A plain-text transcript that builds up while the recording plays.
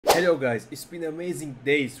Hello guys, it's been amazing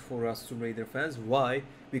days for us Tomb Raider fans. Why?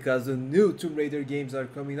 Because the new Tomb Raider games are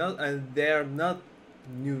coming out and they are not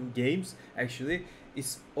new games actually.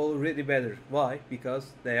 It's already better. Why?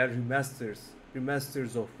 Because they are remasters.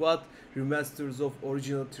 Remasters of what? Remasters of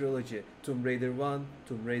original trilogy. Tomb Raider 1,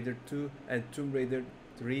 Tomb Raider 2 and Tomb Raider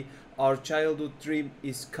 3. Our childhood dream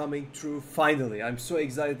is coming true finally. I'm so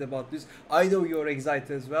excited about this. I know you're excited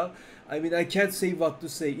as well. I mean, I can't say what to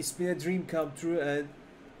say. It's been a dream come true and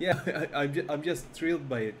yeah, I'm just thrilled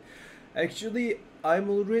by it. Actually, I'm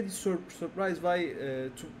already surprised by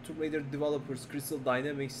Tomb Raider developers Crystal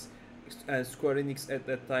Dynamics and Square Enix at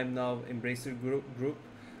that time now Embracer Group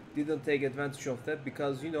didn't take advantage of that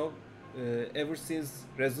because ever since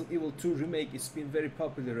Resident Evil 2 remake it's been very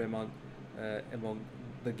popular among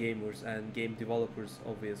the gamers and game developers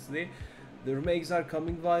obviously. The remakes are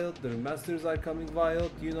coming wild, the remasters are coming wild,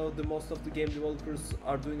 the most of the game developers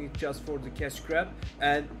are doing it just for the cash grab,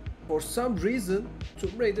 and for some reason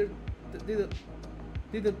Tomb Raider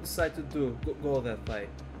didn't decide to go that way.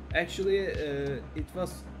 Actually,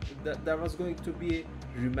 there was going to be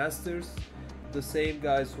remasters, the same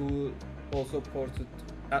guys who also ported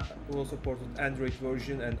Android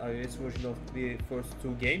version and iOS version of the first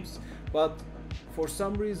two games, but for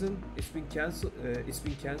some reason it's been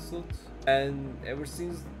cancelled, and ever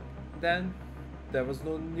since then there was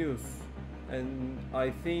no news. And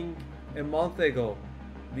I think a month ago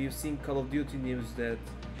we've seen Call of Duty news that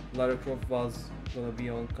Lara Croft was gonna be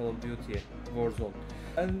on Call of Duty Warzone,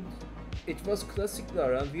 and it was classic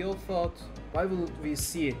Lara, and we all thought, why wouldn't we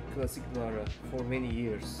see classic Lara for many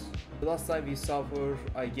years? The last time we saw her,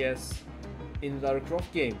 I guess, in Lara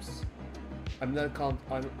Croft games. I'm not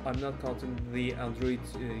counting the Android,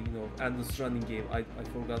 endless running game. I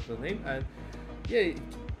forgot the name, and yeah,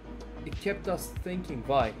 it kept us thinking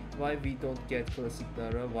why we don't get classic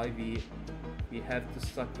Lara, why we have to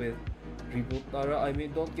stuck with reboot Lara. I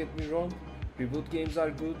mean, don't get me wrong, reboot games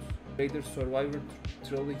are good. Raider Survivor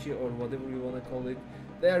trilogy or whatever you wanna call it,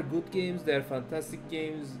 they are good games. They are fantastic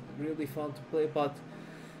games, really fun to play, but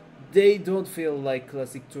they don't feel like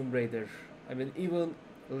classic Tomb Raider. I mean, even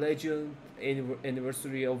Legend,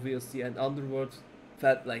 Anniversary obviously, and Underworld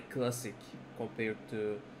felt like classic compared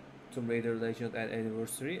to Tomb Raider Legend and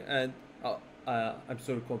Anniversary, and I'm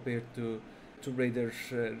sorry, compared to Tomb Raider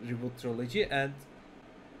reboot trilogy, and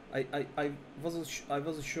I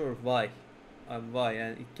wasn't sure why,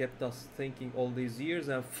 and it kept us thinking all these years,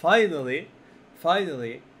 and finally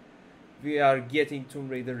we are getting Tomb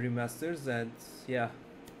Raider remasters, and yeah,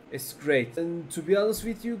 it's great. And to be honest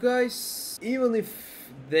with you guys, even if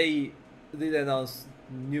they did announce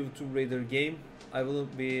new Tomb Raider game, I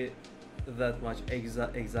wouldn't be that much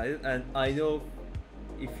excited. And I know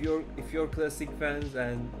if you're classic fans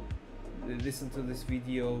and listen to this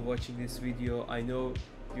video, watching this video, I know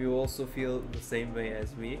you also feel the same way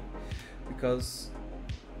as me, because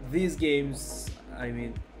these games, I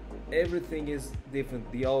mean, everything is different.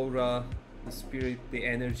 The aura, the spirit, the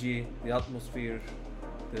energy, the atmosphere,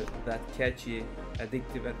 that catchy,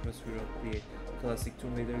 addictive atmosphere of the classic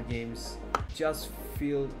Tomb Raider games just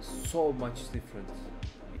feel so much different,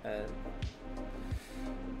 and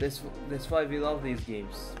that's why we love these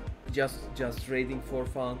games. Just raiding for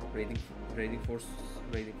fun, raiding for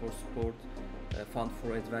support, fun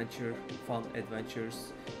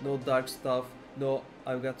adventures, no dark stuff, no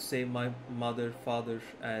I've got to save my mother, father,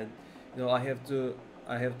 and I have to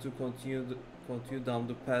continue down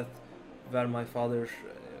the path where my father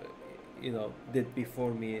did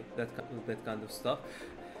before me, that kind of stuff.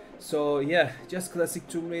 So yeah, just classic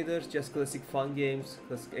Tomb Raider, just classic fun games,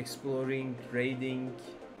 classic exploring, raiding,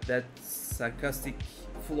 that sarcastic,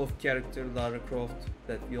 full of character Lara Croft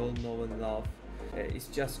that we all know and love. It's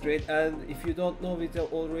just great. And if you don't know it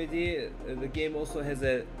already, the game also has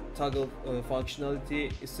a toggle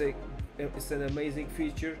functionality. It's an amazing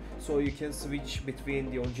feature, so you can switch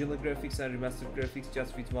between the original graphics and remastered graphics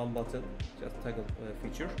just with one button, just toggle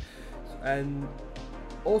feature. And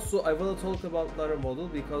also I want to talk about Lara model,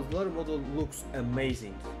 because Lara model looks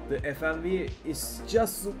amazing. The FMV is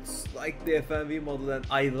just looks like the FMV model, and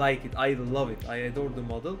I like it, I love it, I adore the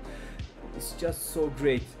model. It's just so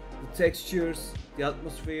great. The textures, the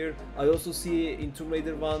atmosphere. I also see in Tomb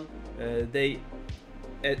Raider 1 they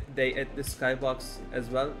add the skybox as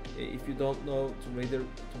well. If you don't know, Tomb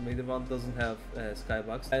Raider 1 doesn't have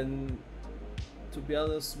skybox, and to be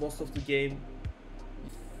honest, most of the game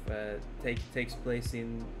takes place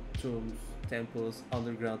in tombs, temples,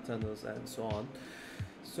 underground tunnels, and so on.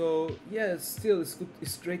 So yeah, still it's good.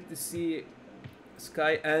 It's great to see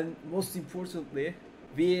Sky, and most importantly,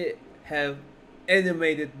 we have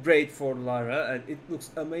animated braid for Lara, and it looks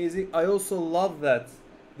amazing. I also love that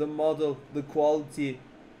the model, the quality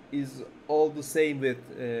is all the same with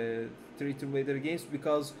three Tomb Raider games,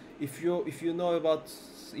 because if you know about,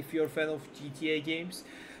 if you're a fan of GTA games,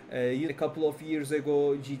 a couple of years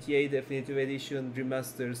ago GTA Definitive Edition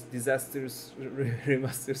remasters, disasters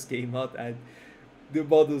remasters came out, and the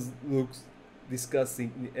models looks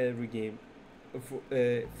disgusting in every game.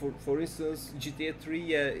 For instance, GTA 3,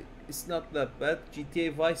 yeah, it's not that bad.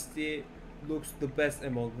 GTA Vice City looks the best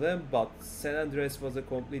among them, but San Andreas was a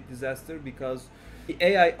complete disaster because the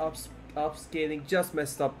AI upscaling just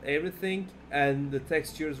messed up everything, and the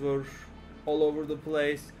textures were all over the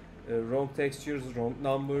place. Wrong textures, wrong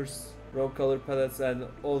numbers, wrong color palettes, and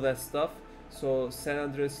all that stuff. So San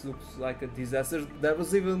Andreas looks like a disaster. There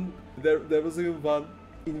was even one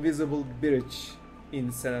invisible bridge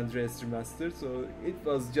in San Andreas Remastered, so it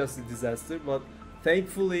was just a disaster. But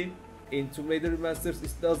thankfully, in Tomb Raider Remasters,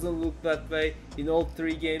 it doesn't look that way. In all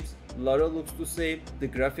three games, Lara looks the same, the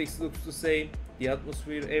graphics looks the same, the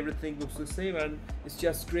atmosphere, everything looks the same, and it's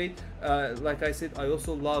just great. Like I said, I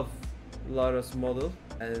also love Lara's model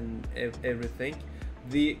and everything.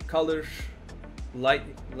 The color,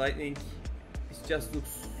 lightning, it just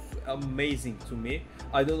looks amazing to me.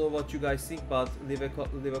 I don't know what you guys think, but leave a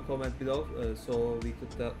comment below so we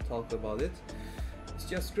could talk about it. It's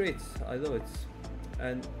just great. I love it.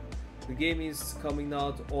 And the game is coming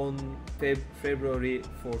out on February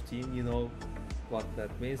 14. You know what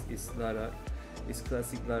that means. It's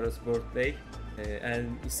classic Lara's birthday,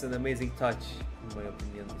 and it's an amazing touch in my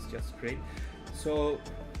opinion. It's just great. So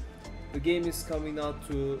the game is coming out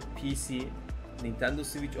to PC, Nintendo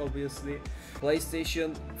Switch obviously,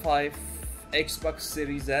 PlayStation 5, Xbox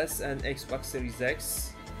Series S and Xbox Series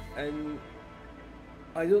X. And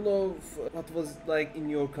I don't know what was like in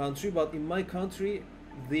your country, but in my country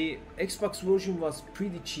the Xbox version was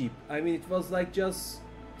pretty cheap. I mean, it was like just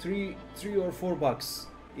 $3 or $4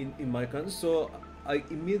 in my country. So I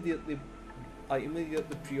immediately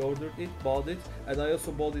pre-ordered it, bought it, and I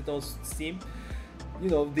also bought it on Steam. You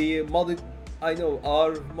know, the modding, I know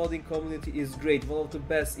our modding community is great, one of the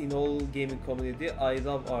best in all gaming community. I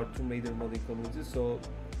love our Tomb Raider modding community, so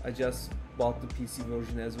I just bought the PC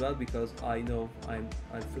version as well, because I know I'm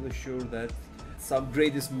fully sure that some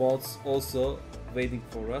greatest mods also waiting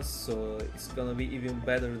for us, so it's gonna be even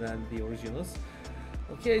better than the originals.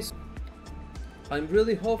 Okay, so I'm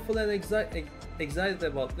really hopeful and excited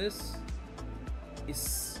about this.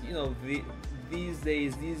 It's, you know, these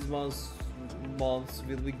days, these months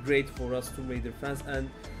will be great for us Tomb Raider fans, and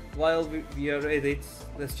while we are at it,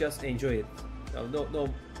 let's just enjoy it.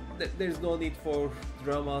 There's no need for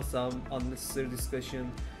drama, some unnecessary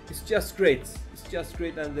discussion. It's just great. It's just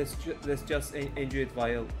great, and let's just enjoy it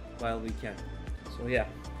while we can. So yeah,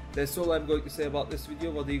 that's all I'm going to say about this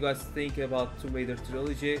video. What do you guys think about Tomb Raider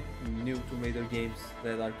trilogy, new Tomb Raider games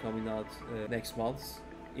that are coming out next month,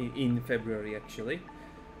 in February actually?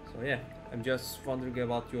 So yeah, I'm just wondering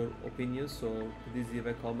about your opinions, so please leave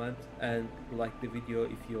a comment and like the video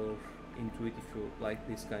if you're into it, if you like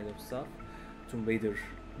this kind of stuff, Tomb Raider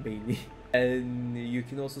mainly. And you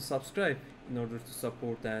can also subscribe in order to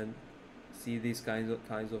support and see these kinds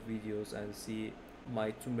of videos and see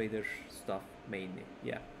my Tomb Raider stuff mainly.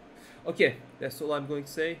 Yeah. Okay, that's all I'm going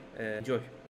to say. Enjoy.